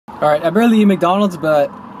All right, I barely eat McDonald's, but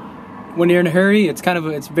when you're in a hurry, it's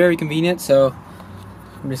very convenient. So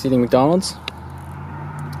I'm just eating McDonald's.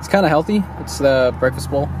 It's kind of healthy. It's the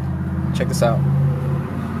breakfast bowl. Check this out.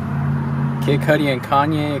 Kid Cudi and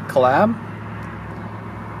Kanye collab.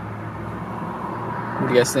 What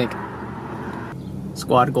do you guys think?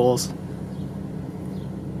 Squad goals.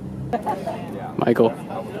 Michael.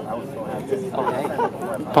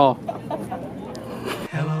 Paul.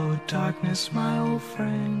 Hello, darkness, my old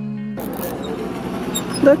friend.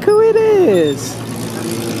 Look who it is. You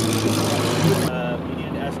need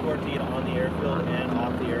an escort to get on the airfield and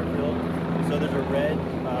off the airfield. So there's a red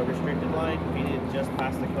restricted line. We need just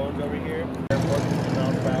past the cones over here. Airport 50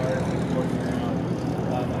 miles per hour.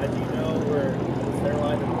 As you know, we're center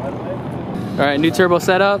line and runway. All right, new turbo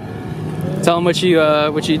setup. Tell them what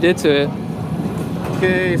you did to it.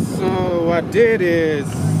 Okay, so what I did is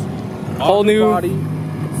Whole new body,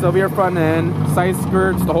 Sylvia front end, side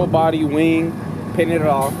skirts, the whole body, wing, painted it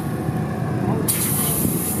off.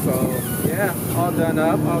 So yeah, all done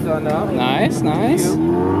up. Nice, nice.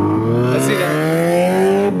 Let's see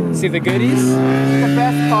that. See the goodies. The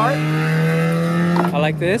best part, I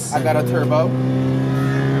like this. I got a turbo.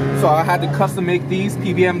 So I had to custom make these.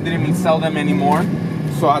 PBM didn't even sell them anymore.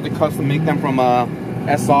 So I had to custom make them from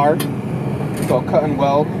SR. So cut and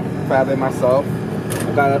weld, fab it myself.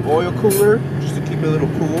 I got an oil cooler just to keep it a little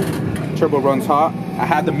cool. Turbo runs hot. I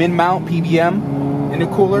had the min mount PBM in the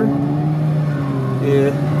cooler.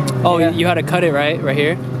 Yeah. Oh, yeah. You had to cut it right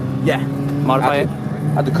here. Yeah. Modify it.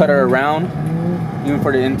 I had to cut it around, even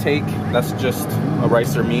for the intake. That's just a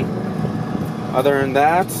ricer meat. Other than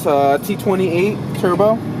that, T28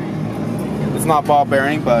 turbo. It's not ball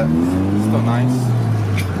bearing, but it's still nice.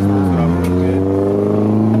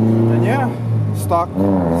 And yeah, stock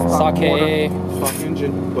motor, stock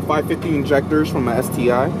engine with 550 injectors from my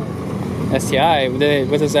STI. STI.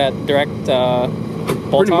 What is that? Direct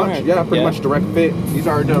bolt Pretty on? much, yeah, pretty much direct fit. These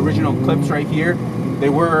are the original clips right here. They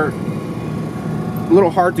were a little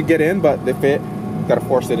hard to get in, but they fit. Got to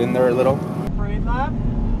force it in there a little. Parade lap.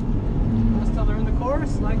 Just till they're in the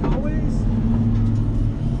course, like always.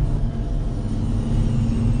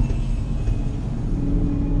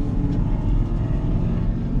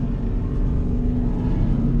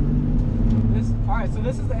 Alright, so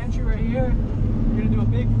this is the entry right here. We're gonna do a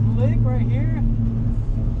big flick right here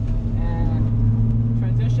and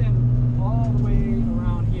transition all the way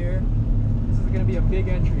around here. This is gonna be a big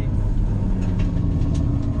entry.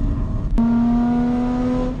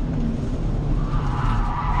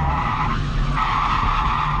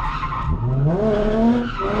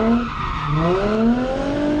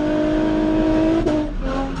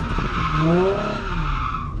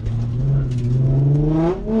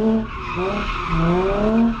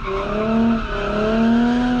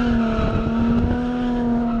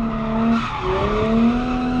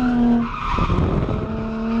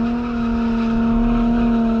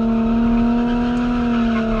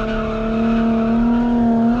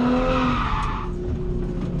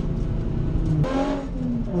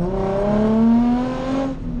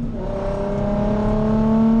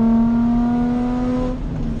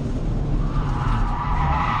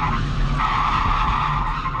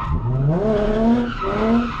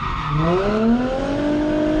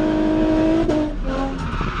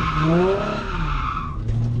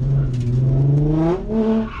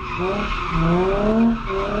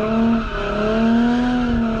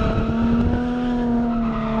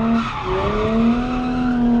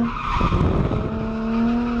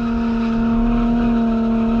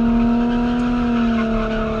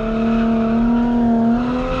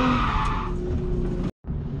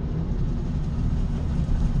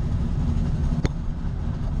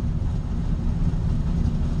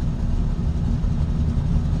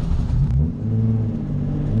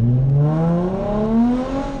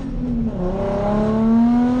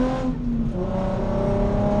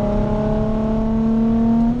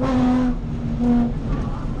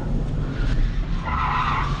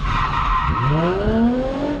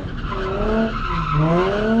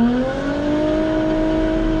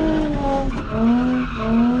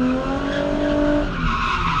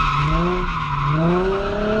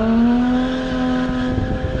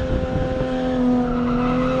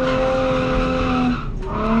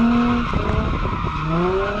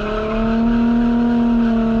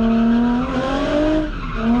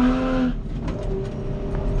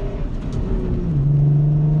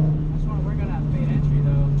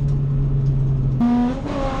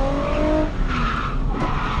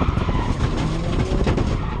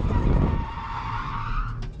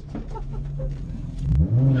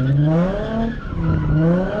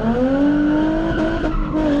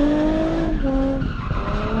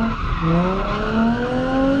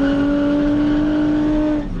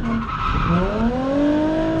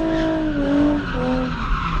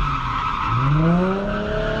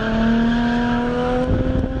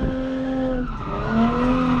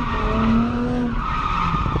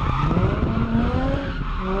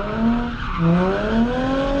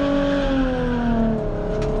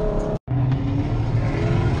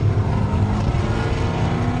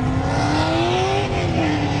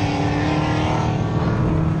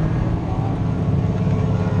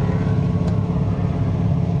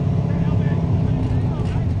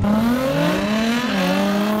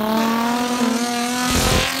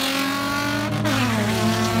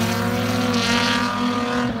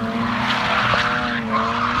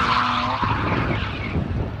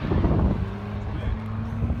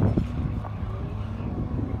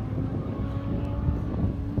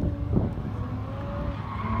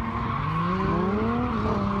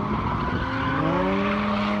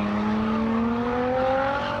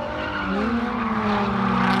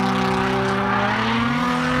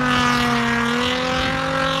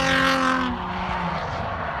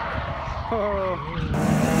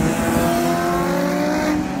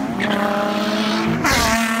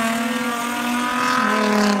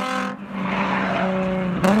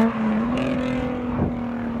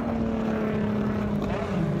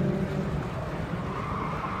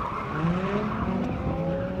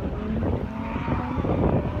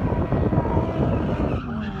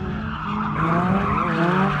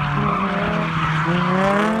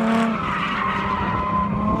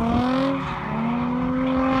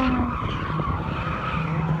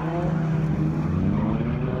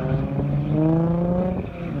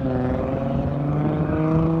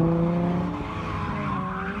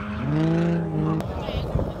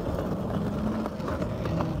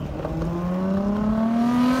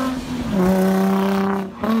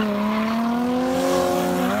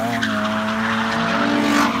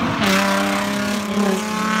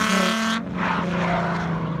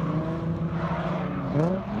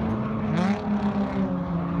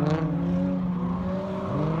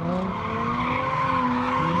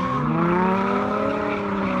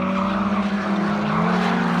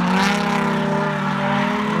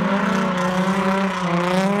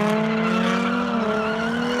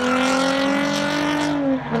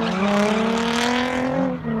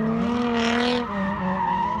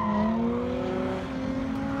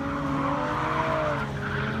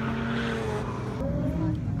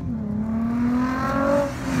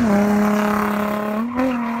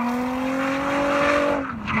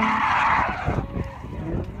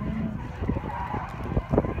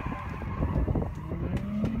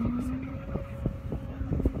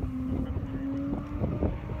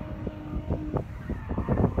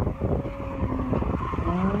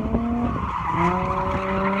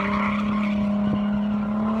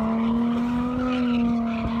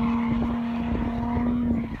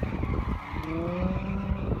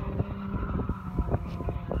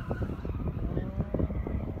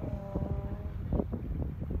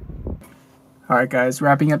 Alright guys,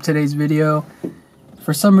 wrapping up today's video.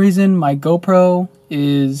 For some reason my GoPro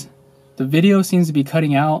the video seems to be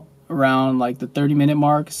cutting out around like the 30-minute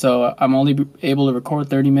mark, so I'm only able to record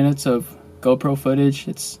 30 minutes of GoPro footage.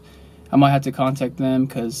 I might have to contact them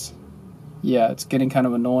because yeah, it's getting kind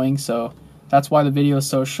of annoying, so that's why the video is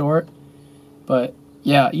so short. But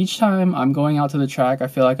yeah, each time I'm going out to the track I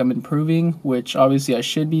feel like I'm improving, which obviously I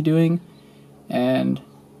should be doing. And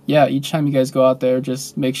yeah, each time you guys go out there,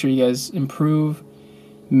 just make sure you guys improve.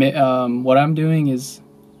 What I'm doing is,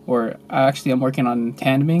 I'm working on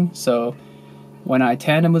tandeming, so when I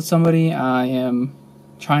tandem with somebody, I am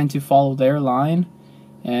trying to follow their line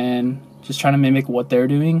and just trying to mimic what they're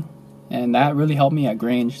doing, and that really helped me at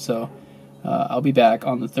Grange. So I'll be back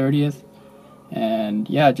on the 30th, and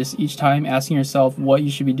yeah, just each time asking yourself what you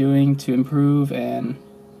should be doing to improve, and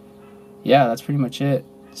yeah, that's pretty much it.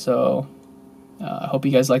 So I hope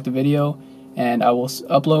you guys liked the video, and I will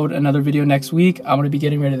upload another video next week. I'm going to be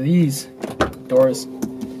getting rid of these doors.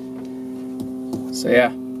 So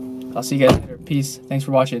yeah, I'll see you guys later. Peace. Thanks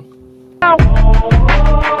for watching.